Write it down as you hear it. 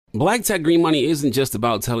Black Tech Green Money isn't just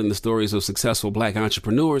about telling the stories of successful Black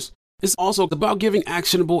entrepreneurs. It's also about giving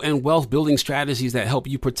actionable and wealth-building strategies that help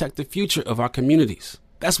you protect the future of our communities.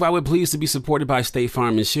 That's why we're pleased to be supported by State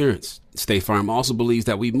Farm Insurance. State Farm also believes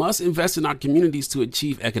that we must invest in our communities to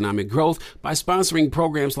achieve economic growth by sponsoring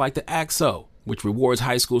programs like the ACT-SO, which rewards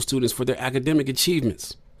high school students for their academic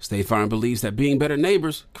achievements. State Farm believes that being better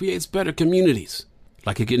neighbors creates better communities.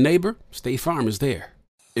 Like a good neighbor, State Farm is there.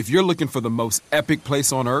 If you're looking for the most epic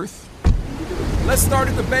place on Earth, let's start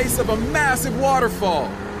at the base of a massive waterfall.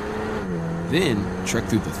 Then trek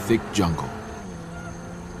through the thick jungle.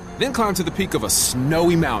 Then climb to the peak of a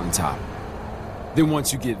snowy mountaintop. Then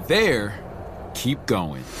once you get there, keep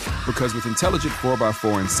going. Because with intelligent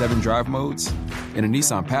 4x4 and 7 drive modes and a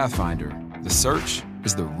Nissan Pathfinder, the search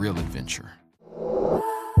is the real adventure.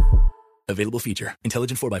 Available feature.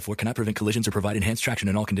 Intelligent 4x4 cannot prevent collisions or provide enhanced traction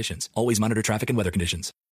in all conditions. Always monitor traffic and weather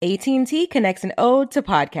conditions. AT&T connects an ode to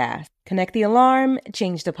podcast. Connect the alarm,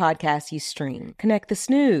 change the podcast you stream. Connect the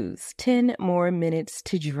snooze, 10 more minutes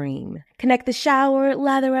to dream. Connect the shower,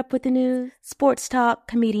 lather up with the news, sports talk,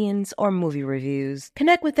 comedians, or movie reviews.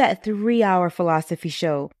 Connect with that 3-hour philosophy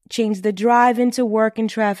show. Change the drive into work and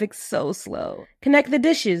traffic so slow. Connect the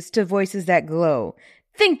dishes to voices that glow.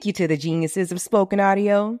 Thank you to the geniuses of spoken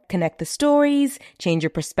audio. Connect the stories, change your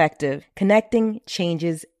perspective. Connecting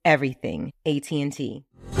changes everything. AT&T.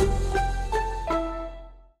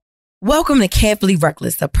 Welcome to Can't Believe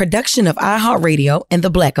Reckless, a production of iHeartRadio and The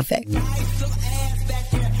Black Effect.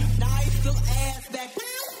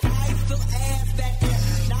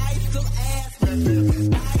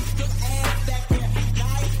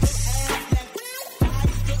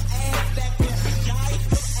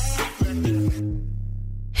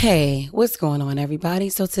 Hey, what's going on, everybody?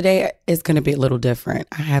 So today is going to be a little different.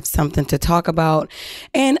 I have something to talk about,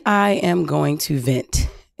 and I am going to vent.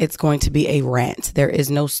 It's going to be a rant. There is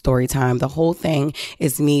no story time. The whole thing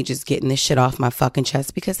is me just getting this shit off my fucking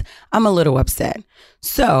chest because I'm a little upset.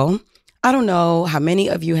 So I don't know how many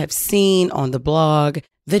of you have seen on the blog,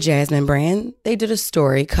 The Jasmine Brand. They did a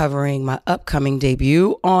story covering my upcoming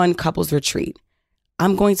debut on Couples Retreat.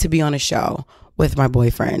 I'm going to be on a show with my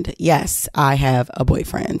boyfriend. Yes, I have a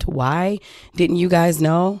boyfriend. Why didn't you guys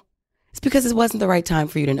know? It's because it wasn't the right time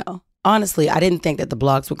for you to know. Honestly, I didn't think that the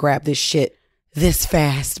blogs would grab this shit this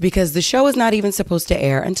fast because the show is not even supposed to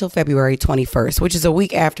air until February 21st, which is a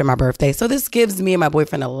week after my birthday. So this gives me and my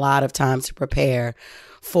boyfriend a lot of time to prepare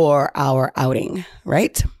for our outing,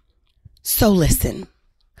 right? So listen,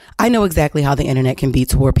 I know exactly how the internet can be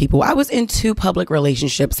toward people. I was in 2 public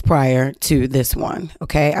relationships prior to this one,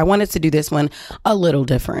 okay? I wanted to do this one a little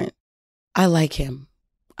different. I like him.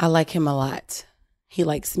 I like him a lot. He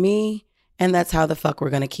likes me, and that's how the fuck we're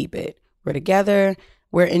gonna keep it. We're together.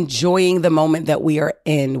 We're enjoying the moment that we are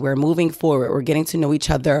in. We're moving forward. We're getting to know each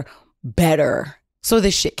other better so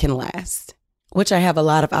this shit can last, which I have a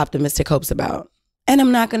lot of optimistic hopes about. And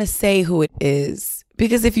I'm not going to say who it is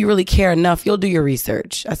because if you really care enough, you'll do your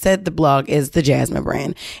research. I said the blog is The Jasmine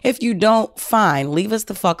Brand. If you don't, fine, leave us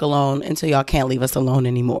the fuck alone until y'all can't leave us alone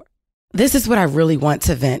anymore. This is what I really want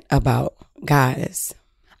to vent about, guys.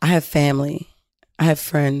 I have family. I have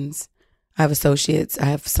friends. I have associates. I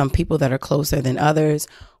have some people that are closer than others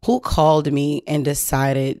who called me and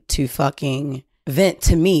decided to fucking vent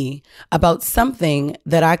to me about something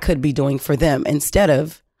that I could be doing for them instead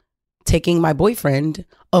of taking my boyfriend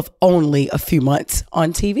of only a few months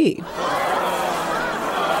on TV.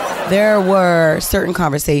 There were certain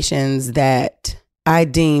conversations that I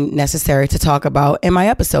deemed necessary to talk about in my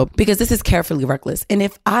episode because this is Carefully Reckless. And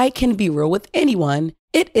if I can be real with anyone,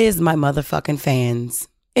 it is my motherfucking fans.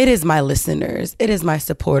 It is my listeners. It is my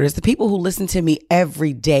supporters, the people who listen to me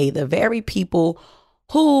every day, the very people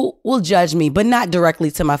who will judge me, but not directly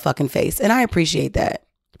to my fucking face. And I appreciate that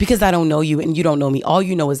because I don't know you and you don't know me. All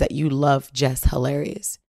you know is that you love Jess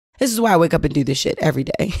Hilarious. This is why I wake up and do this shit every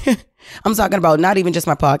day. I'm talking about not even just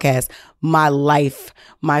my podcast, my life,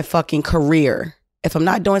 my fucking career. If I'm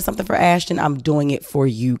not doing something for Ashton, I'm doing it for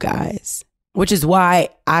you guys. Which is why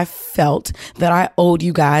I felt that I owed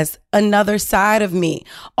you guys another side of me.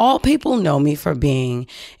 All people know me for being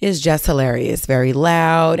is Jess Hilarious, very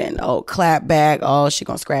loud and clap back. Oh, she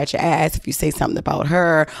gonna scratch your ass if you say something about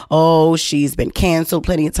her. Oh, she's been canceled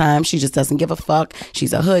plenty of times. She just doesn't give a fuck.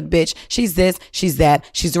 She's a hood bitch. She's this, she's that,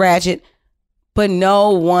 she's ratchet. But no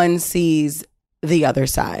one sees the other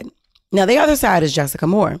side. Now, the other side is Jessica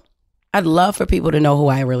Moore. I'd love for people to know who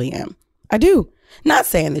I really am. I do. Not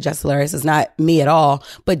saying that Jess Hilarious is not me at all,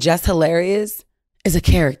 but Jess Hilarious is a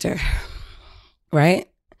character, right?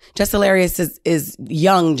 Jess Hilarious is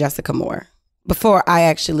young Jessica Moore. Before I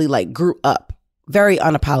actually grew up, very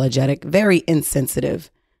unapologetic, very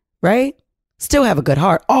insensitive, right? Still have a good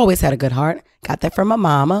heart. Always had a good heart. Got that from my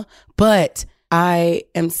mama. But I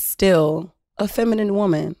am still a feminine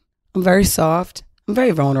woman. I'm very soft. I'm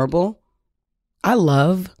very vulnerable. I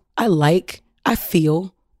love, I like, I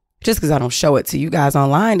feel. Just because I don't show it to you guys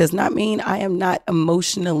online does not mean I am not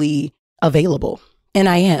emotionally available. And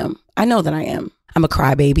I am. I know that I am. I'm a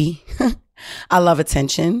crybaby. I love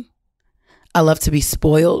attention. I love to be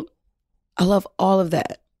spoiled. I love all of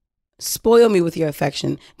that. Spoil me with your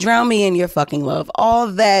affection. Drown me in your fucking love. All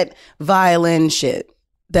that violin shit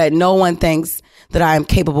that no one thinks that I am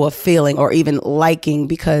capable of feeling or even liking,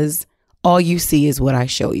 because all you see is what I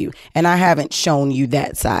show you. And I haven't shown you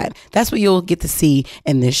that side. That's what you'll get to see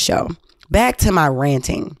in this show. Back to my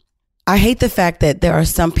ranting. I hate the fact that there are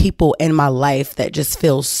some people in my life that just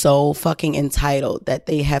feel so fucking entitled that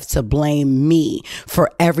they have to blame me for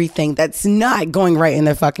everything that's not going right in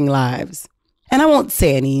their fucking lives. And I won't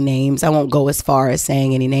say any names. I won't go as far as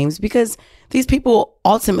saying any names, because these people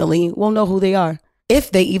ultimately will know who they are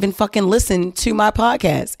if they even fucking listen to my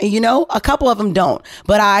podcast. And you know, a couple of them don't,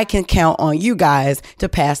 but I can count on you guys to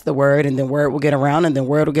pass the word, and then word will get around, and then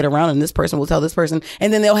word will get around, and this person will tell this person,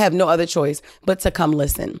 and then they'll have no other choice but to come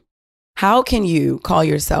listen. How can you call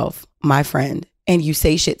yourself my friend and you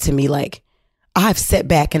say shit to me like, I've sat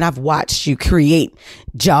back and I've watched you create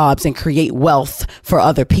jobs and create wealth for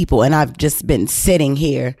other people, and I've just been sitting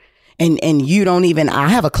here and you don't even, I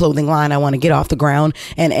have a clothing line I want to get off the ground,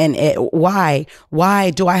 and why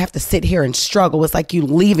do I have to sit here and struggle? It's like you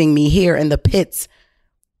leaving me here in the pits.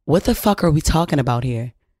 What the fuck are we talking about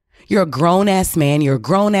here? You're a grown ass man, you're a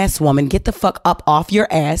grown ass woman. Get the fuck up off your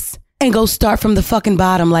ass and go start from the fucking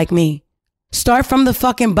bottom like me. Start from the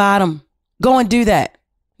fucking bottom. Go and do that.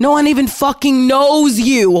 No one even fucking knows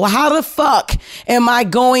you. How the fuck am I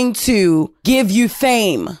going to give you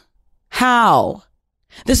fame? How?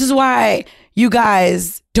 This is why you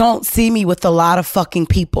guys don't see me with a lot of fucking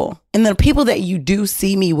people. And the people that you do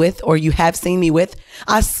see me with, or you have seen me with,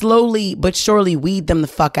 I slowly but surely weed them the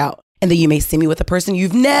fuck out. And then you may see me with a person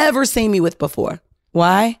you've never seen me with before.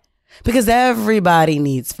 Why? Because everybody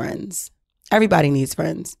needs friends. Everybody needs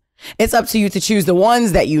friends. It's up to you to choose the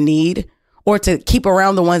ones that you need, or to keep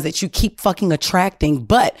around the ones that you keep fucking attracting.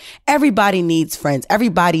 But everybody needs friends.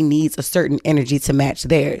 Everybody needs a certain energy to match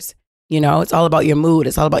theirs. You know, it's all about your mood.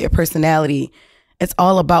 It's all about your personality. It's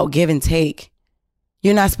all about give and take.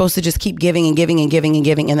 You're not supposed to just keep giving and giving and giving and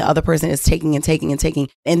giving, and the other person is taking and taking and taking.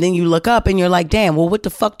 And then you look up and you're like, damn, well, what the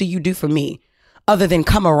fuck do you do for me other than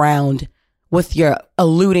come around with your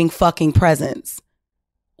eluding fucking presence?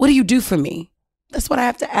 What do you do for me? That's what I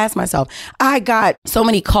have to ask myself. I got so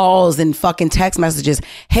many calls and fucking text messages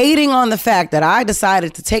hating on the fact that I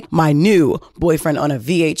decided to take my new boyfriend on a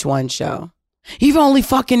VH1 show. You've only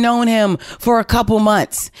fucking known him for a couple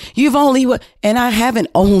months. And I haven't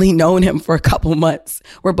only known him for a couple months.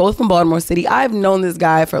 We're both from Baltimore City. I've known this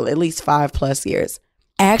guy for at least 5+ years.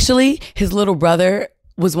 Actually, his little brother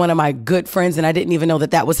was one of my good friends, and I didn't even know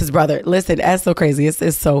that was his brother. Listen, that's so crazy.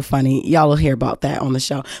 It's so funny. Y'all will hear about that on the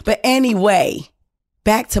show. But anyway,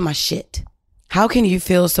 back to my shit. How can you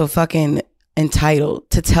feel so fucking entitled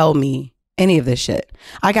to tell me any of this shit?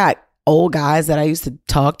 I got old guys that I used to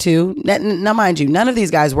talk to. Now, mind you, none of these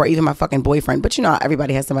guys were even my fucking boyfriend, but you know how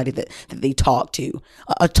everybody has somebody that they talk to.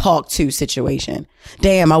 A talk to situation.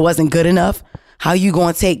 Damn, I wasn't good enough. How you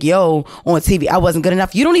gonna take yo on TV? I wasn't good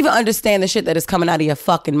enough. You don't even understand the shit that is coming out of your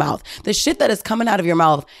fucking mouth. The shit that is coming out of your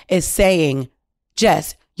mouth is saying,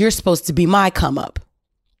 Jess, you're supposed to be my come up.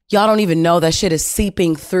 Y'all don't even know that shit is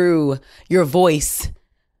seeping through your voice.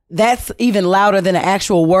 That's even louder than the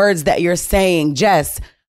actual words that you're saying. Jess,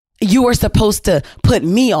 you were supposed to put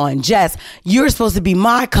me on. Jess, you're supposed to be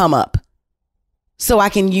my come up so I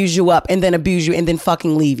can use you up and then abuse you and then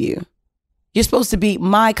fucking leave you. You're supposed to be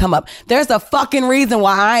my come up. There's a fucking reason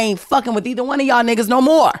why I ain't fucking with either one of y'all niggas no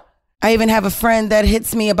more. I even have a friend that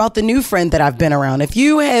hits me about the new friend that I've been around. If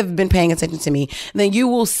you have been paying attention to me, then you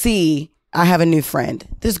will see I have a new friend.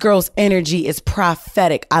 This girl's energy is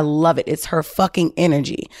prophetic. I love it. It's her fucking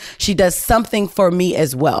energy. She does something for me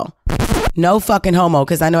as well. No fucking homo,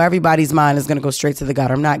 because I know everybody's mind is going to go straight to the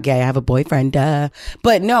gutter. I'm not gay. I have a boyfriend. Duh.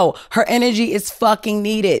 But no, her energy is fucking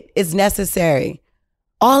needed. It's necessary.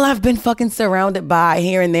 All I've been fucking surrounded by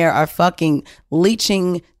here and there are fucking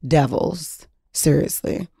leeching devils.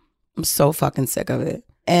 Seriously. I'm so fucking sick of it.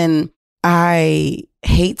 And I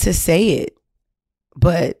hate to say it,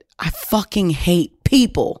 but I fucking hate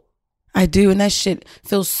people. I do. And that shit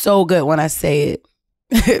feels so good when I say it.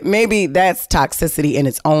 Maybe that's toxicity in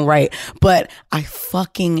its own right, but I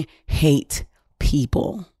fucking hate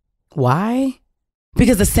people. Why?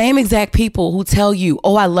 Because the same exact people who tell you,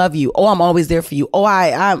 oh, I love you. Oh, I'm always there for you. Oh,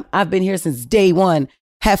 I've been here since day one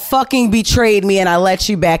have fucking betrayed me and I let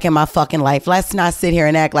you back in my fucking life. Let's not sit here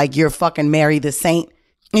and act like you're fucking Mary the Saint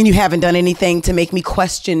and you haven't done anything to make me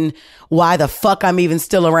question why the fuck I'm even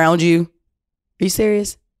still around you. Are you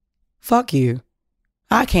serious? Fuck you.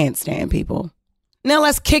 I can't stand people. Now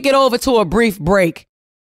let's kick it over to a brief break.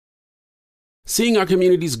 Seeing our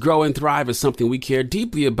communities grow and thrive is something we care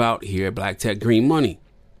deeply about here at Black Tech Green Money.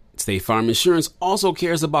 State Farm Insurance also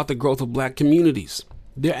cares about the growth of Black communities.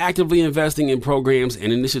 They're actively investing in programs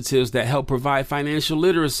and initiatives that help provide financial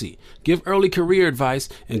literacy, give early career advice,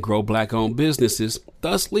 and grow Black-owned businesses,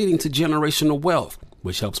 thus leading to generational wealth,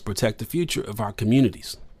 which helps protect the future of our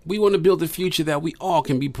communities. We want to build a future that we all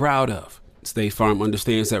can be proud of. State Farm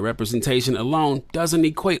understands that representation alone doesn't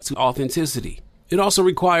equate to authenticity. It also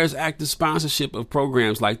requires active sponsorship of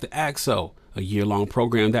programs like the AXO, a year-long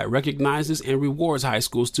program that recognizes and rewards high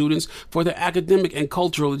school students for their academic and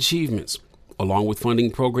cultural achievements, along with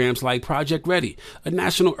funding programs like Project Ready, a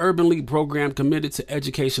National Urban League program committed to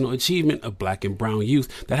educational achievement of Black and brown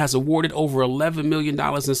youth that has awarded over $11 million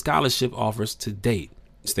in scholarship offers to date.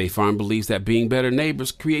 State Farm believes that being better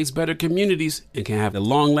neighbors creates better communities and can have a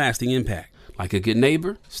long-lasting impact. Like a good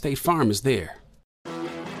neighbor, State Farm is there.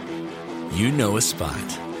 You know a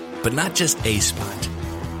spot, but not just a spot,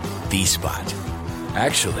 the spot.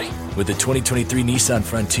 Actually, with the 2023 Nissan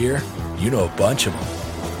Frontier, you know a bunch of them.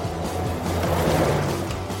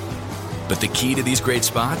 But the key to these great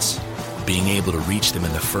spots? Being able to reach them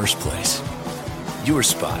in the first place. Your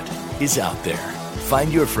spot is out there.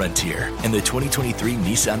 Find your Frontier in the 2023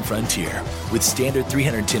 Nissan Frontier with standard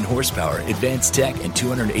 310 horsepower, advanced tech, and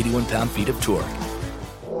 281 pound-feet of torque.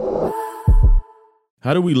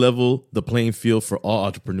 How do we level the playing field for all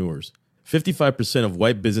entrepreneurs? 55% of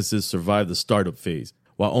white businesses survive the startup phase,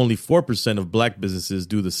 while only 4% of Black businesses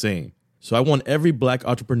do the same. So I want every Black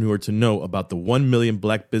entrepreneur to know about the 1 Million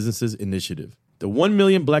Black Businesses Initiative. The 1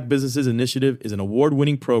 Million Black Businesses Initiative is an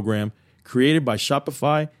award-winning program created by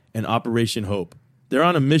Shopify and Operation Hope. They're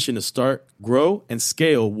on a mission to start, grow, and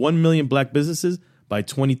scale 1 million Black businesses by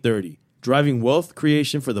 2030, driving wealth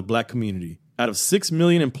creation for the Black community. Out of 6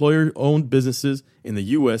 million employer-owned businesses in the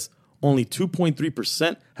U.S., only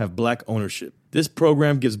 2.3% have Black ownership. This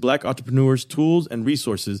program gives Black entrepreneurs tools and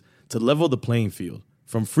resources to level the playing field,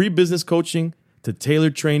 from free business coaching to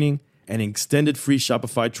tailored training and an extended free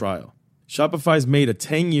Shopify trial. Shopify's made a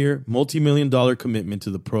 10-year, multi-million-dollar commitment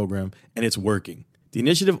to the program, and it's working. The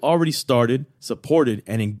initiative already started, supported,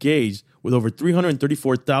 and engaged with over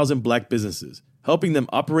 334,000 Black businesses, helping them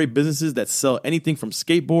operate businesses that sell anything from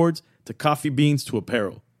skateboards to coffee beans to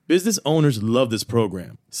apparel. Business owners love this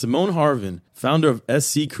program. Simone Harvin, founder of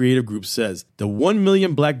SC Creative Group, says, "The 1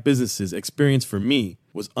 million Black businesses experience for me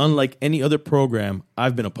was unlike any other program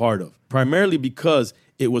I've been a part of, primarily because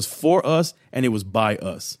it was for us and it was by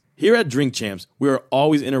us." Here at Drink Champs, we are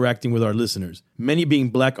always interacting with our listeners, many being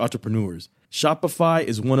Black entrepreneurs. Shopify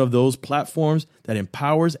is one of those platforms that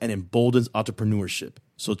empowers and emboldens entrepreneurship.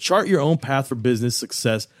 So chart your own path for business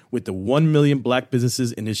success with the 1 Million Black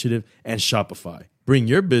Businesses Initiative and Shopify. Bring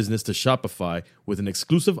your business to Shopify with an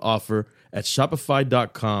exclusive offer at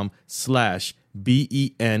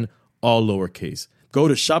shopify.com/BEN, all lowercase. Go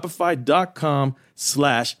to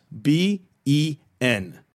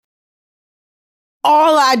shopify.com/BEN.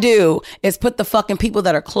 All I do is put the fucking people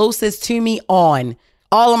that are closest to me on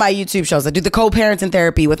all of my YouTube shows. I do the co-parenting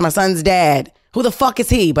therapy with my son's dad. Who the fuck is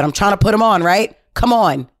he? But I'm trying to put him on, right? Come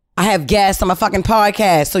on. I have guests on my fucking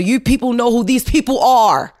podcast. So you people know who these people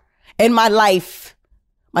are in my life.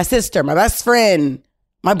 My sister, my best friend,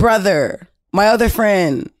 my brother, my other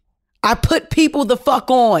friend. I put people the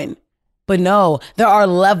fuck on. But no, there are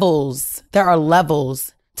levels. There are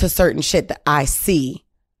levels to certain shit that I see.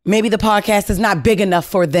 Maybe the podcast is not big enough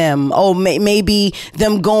for them. Oh, maybe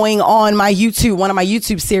them going on my YouTube, one of my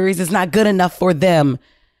YouTube series is not good enough for them.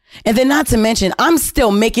 And then not to mention, I'm still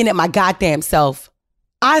making it my goddamn self.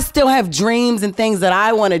 I still have dreams and things that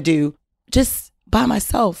I want to do just by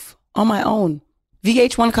myself, on my own.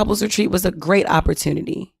 VH1 Couples Retreat was a great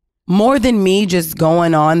opportunity. More than me just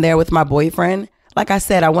going on there with my boyfriend, like I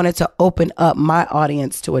said, I wanted to open up my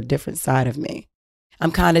audience to a different side of me.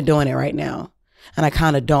 I'm kind of doing it right now. And I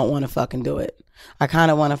kind of don't want to fucking do it. I kind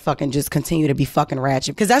of want to fucking just continue to be fucking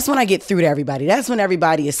ratchet. Because that's when I get through to everybody. That's when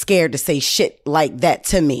everybody is scared to say shit like that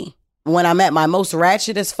to me. When I'm at my most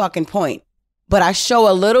ratchetest fucking point. But I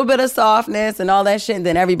show a little bit of softness and all that shit. And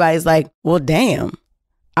then everybody's like, well, damn.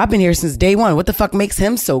 I've been here since day one. What the fuck makes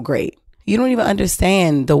him so great? You don't even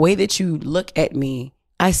understand the way that you look at me.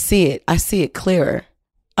 I see it. I see it clearer.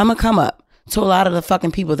 I'm going to come up to a lot of the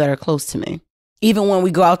fucking people that are close to me. Even when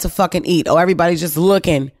we go out to fucking eat, everybody's just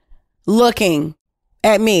looking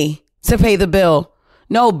at me to pay the bill.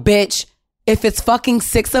 No, bitch. If it's fucking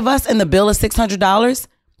 6 of us and the bill is $600,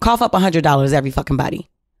 cough up $100 every fucking body.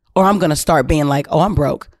 Or I'm going to start being like, oh, I'm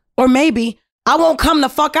broke. Or maybe I won't come the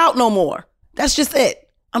fuck out no more. That's just it.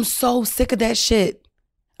 I'm so sick of that shit.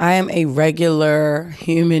 I am a regular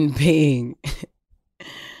human being.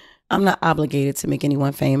 I'm not obligated to make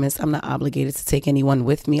anyone famous. I'm not obligated to take anyone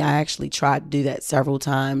with me. I actually tried to do that several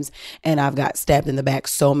times, and I've got stabbed in the back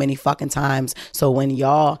so many fucking times. So when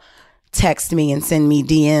y'all text me and send me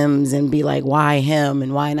DMs and be like, why him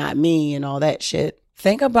and why not me and all that shit,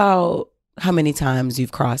 think about how many times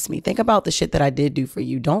you've crossed me. Think about the shit that I did do for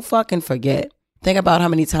you. Don't fucking forget. Think about how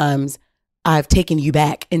many times I've taken you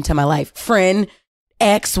back into my life. Friend,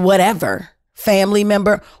 ex, whatever. Family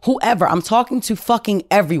member, whoever. I'm talking to fucking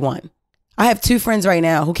everyone. I have 2 friends right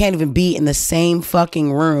now who can't even be in the same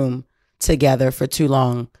fucking room together for too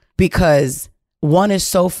long because one is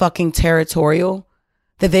so fucking territorial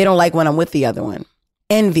that they don't like when I'm with the other one.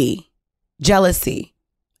 Envy, jealousy,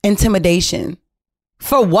 intimidation.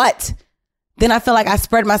 For what? Then I feel like I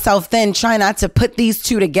spread myself thin trying not to put these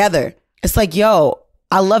 2 together. It's like, yo,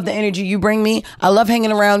 I love the energy you bring me. I love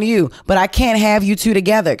hanging around you, but I can't have you 2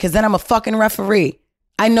 together because then I'm a fucking referee.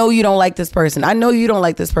 I know you don't like this person. I know you don't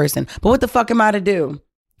like this person, but what the fuck am I to do?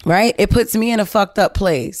 Right? It puts me in a fucked up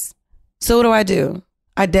place. So what do?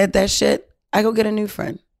 I dead that shit. I go get a new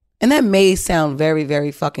friend. And that may sound very,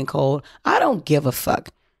 very fucking cold. I don't give a fuck.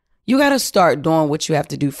 You got to start doing what you have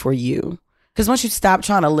to do for you. Because once you stop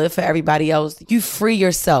trying to live for everybody else, you free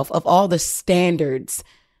yourself of all the standards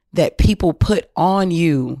that people put on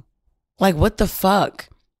you. Like, what the fuck?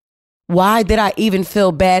 Why did I even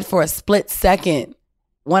feel bad for a split second?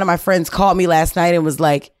 One of my friends called me last night and was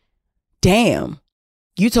like, damn,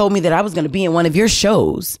 you told me that I was going to be in one of your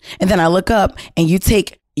shows. And then I look up and you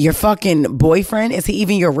take your fucking boyfriend. Is he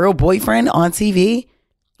even your real boyfriend on TV?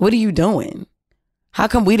 What are you doing? How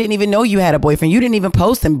come we didn't even know you had a boyfriend? You didn't even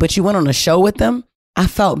post him, but you went on a show with them? I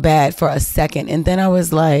felt bad for a second. And then I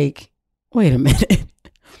was like, wait a minute.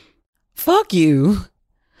 Fuck you.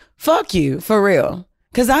 Fuck you, for real.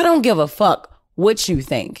 Because I don't give a fuck what you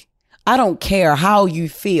think. I don't care how you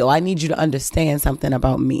feel. I need you to understand something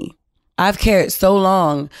about me. I've cared so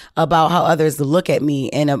long about how others look at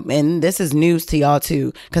me. And this is news to y'all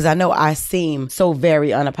too, because I know I seem so very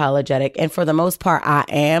unapologetic. And for the most part, I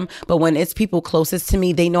am. But when it's people closest to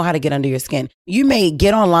me, they know how to get under your skin. You may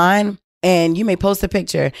get online and you may post a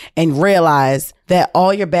picture and realize that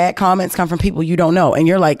all your bad comments come from people you don't know. And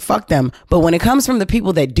you're like, fuck them. But when it comes from the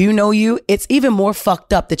people that do know you, it's even more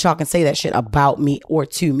fucked up that y'all can say that shit about me or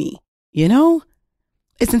to me. You know?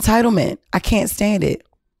 It's entitlement. I can't stand it.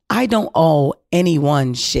 I don't owe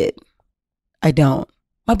anyone shit. I don't.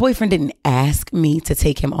 My boyfriend didn't ask me to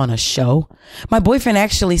take him on a show. My boyfriend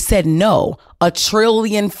actually said no 1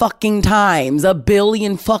 trillion fucking times, 1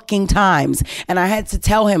 billion fucking times. And I had to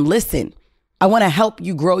tell him, listen, I want to help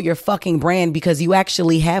you grow your fucking brand because you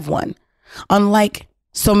actually have one. Unlike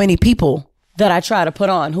so many people that I try to put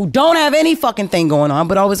on who don't have any fucking thing going on,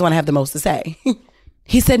 but always want to have the most to say.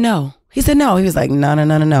 He said no. He said no. He was like,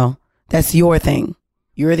 no. That's your thing.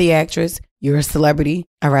 You're the actress. You're a celebrity.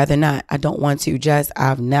 I'd rather not. I don't want to.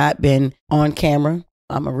 I've not been on camera.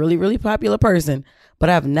 I'm a really, really popular person, but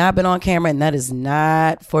I've not been on camera, and that is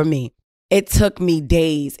not for me. It took me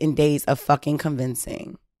days and days of fucking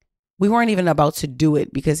convincing. We weren't even about to do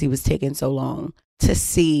it because he was taking so long to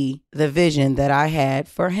see the vision that I had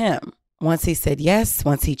for him. Once he said yes,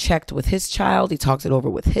 once he checked with his child, he talked it over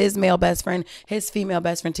with his male best friend, his female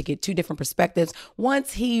best friend to get 2 different perspectives.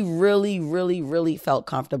 Once he really, really, really felt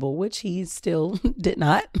comfortable, which he still did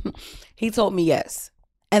not, he told me yes.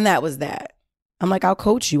 And that was that. I'm like, I'll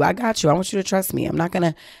coach you. I got you. I want you to trust me. I'm not going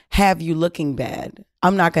to have you looking bad.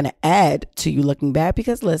 I'm not going to add to you looking bad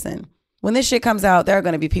because listen, when this shit comes out, there are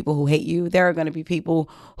going to be people who hate you. There are going to be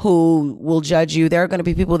people who will judge you. There are going to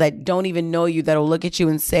be people that don't even know you that'll look at you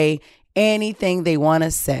and say anything they want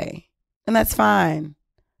to say. And that's fine.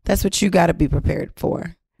 That's what you got to be prepared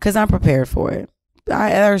for. Because I'm prepared for it.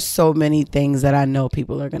 There's so many things that I know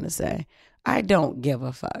people are going to say. I don't give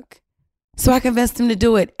a fuck. So I convinced him to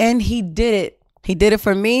do it. And he did it. He did it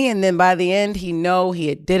for me. And then by the end, he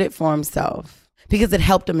did it for himself. Because it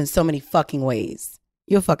helped him in so many fucking ways.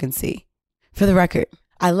 You'll fucking see. For the record,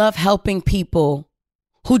 I love helping people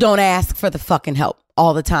who don't ask for the fucking help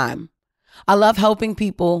all the time. I love helping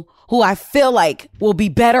people who I feel like will be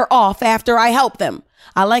better off after I help them.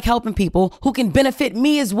 I like helping people who can benefit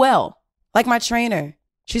me as well. Like my trainer.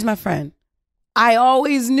 She's my friend. I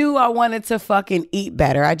always knew I wanted to fucking eat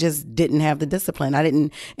better. I just didn't have the discipline.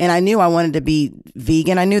 And I knew I wanted to be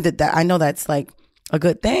vegan. I knew I know that's like a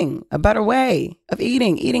good thing, a better way of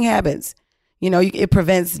eating habits. You know, it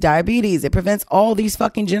prevents diabetes. It prevents all these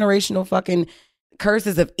fucking generational fucking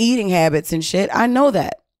curses of eating habits and shit. I know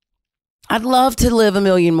that. I'd love to live a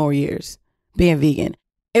million more years being vegan.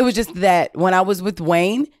 It was just that when I was with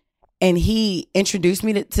Wayne and he introduced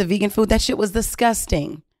me to vegan food, that shit was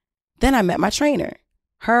disgusting. Then I met my trainer.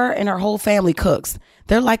 Her and her whole family cooks.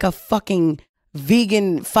 They're like a fucking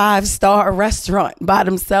vegan 5-star restaurant by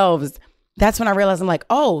themselves. That's when I realized I'm like,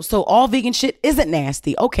 oh, so all vegan shit isn't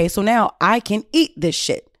nasty. Okay, so now I can eat this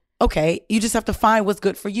shit. Okay, you just have to find what's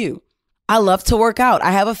good for you. I love to work out.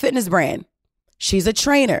 I have a fitness brand. She's a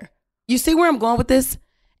trainer. You see where I'm going with this?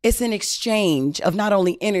 It's an exchange of not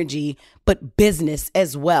only energy, but business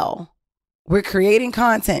as well. We're creating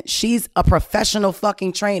content. She's a professional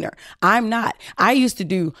fucking trainer. I'm not. I used to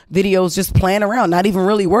do videos just playing around, not even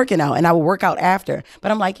really working out, and I would work out after.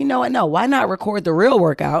 But I'm like, you know what? No, why not record the real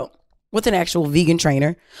workout with an actual vegan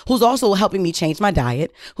trainer who's also helping me change my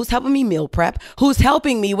diet, who's helping me meal prep, who's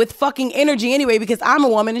helping me with fucking energy anyway because I'm a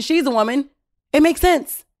woman and she's a woman. It makes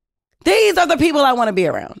sense. These are the people I want to be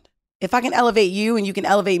around. If I can elevate you and you can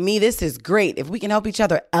elevate me, this is great. If we can help each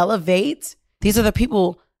other elevate, these are the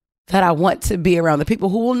people that I want to be around. The people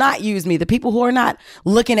who will not use me. The people who are not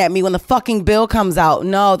looking at me when the fucking bill comes out.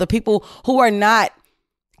 No, the people who are not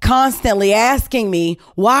constantly asking me,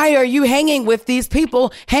 why are you hanging with these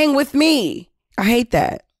people? Hang with me. I hate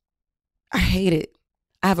that. I hate it.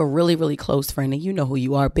 I have a really, really close friend and you know who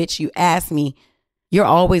you are, bitch. You ask me, you're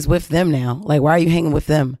always with them now. Like, why are you hanging with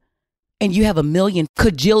them? And you have a million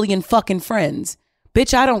cajillion fucking friends.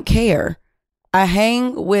 Bitch, I don't care. I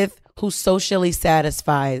hang with who socially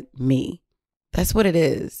satisfies me. That's what it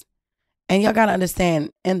is. And y'all gotta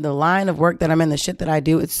understand, in the line of work that I'm in, the shit that I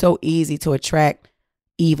do, it's so easy to attract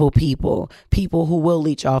evil people who will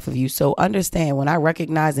leech off of you. So understand, when I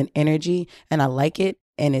recognize an energy and I like it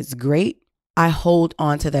and it's great, I hold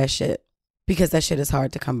on to that shit because that shit is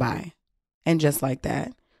hard to come by. And just like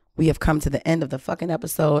that, we have come to the end of the fucking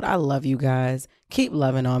episode. I love you guys. Keep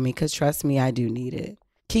loving on me because trust me, I do need it.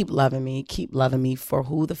 Keep loving me for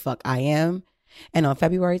who the fuck I am. And on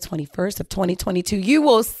February 21st of 2022, you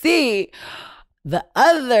will see the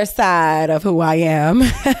other side of who I am.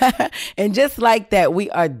 And just like that, we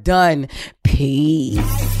are done. Peace.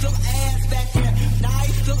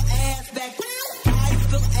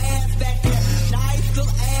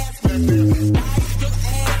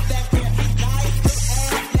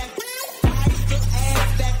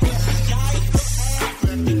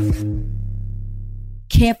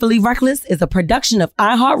 Carefully Reckless is a production of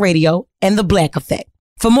iHeartRadio and The Black Effect.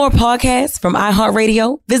 For more podcasts from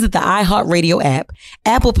iHeartRadio, visit the iHeartRadio app,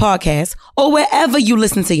 Apple Podcasts, or wherever you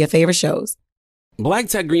listen to your favorite shows. Black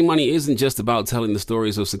Tech Green Money isn't just about telling the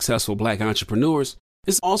stories of successful Black entrepreneurs.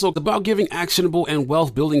 It's also about giving actionable and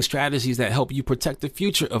wealth-building strategies that help you protect the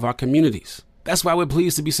future of our communities. That's why we're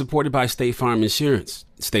pleased to be supported by State Farm Insurance.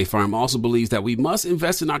 State Farm also believes that we must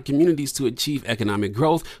invest in our communities to achieve economic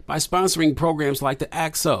growth by sponsoring programs like the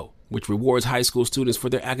ACT-SO, which rewards high school students for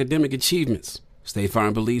their academic achievements. State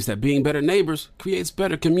Farm believes that being better neighbors creates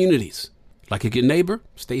better communities. Like a good neighbor,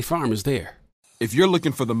 State Farm is there. If you're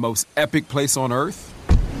looking for the most epic place on Earth,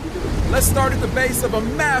 let's start at the base of a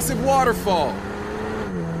massive waterfall.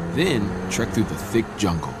 Then trek through the thick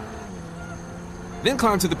jungle. Then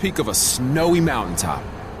climb to the peak of a snowy mountaintop.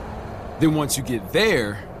 Then once you get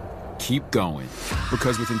there, keep going.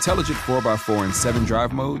 Because with intelligent 4x4 and 7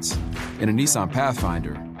 drive modes and a Nissan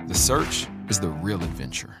Pathfinder, the search is the real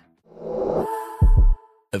adventure.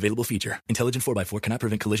 Available feature. Intelligent 4x4 cannot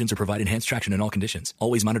prevent collisions or provide enhanced traction in all conditions.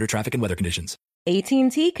 Always monitor traffic and weather conditions.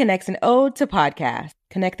 AT&T connects an ode to podcast.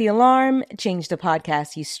 Connect the alarm, change the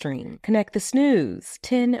podcast you stream. Connect the snooze,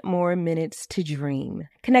 10 more minutes to dream.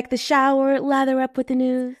 Connect the shower, lather up with the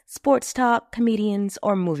news, sports talk, comedians,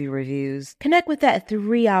 or movie reviews. Connect with that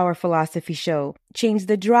 3-hour philosophy show. Change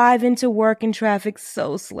the drive into work and traffic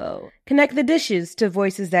so slow. Connect the dishes to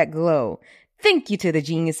voices that glow. Thank you to the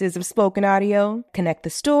geniuses of spoken audio. Connect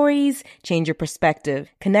the stories, change your perspective.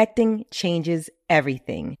 Connecting changes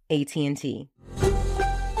everything. AT&T.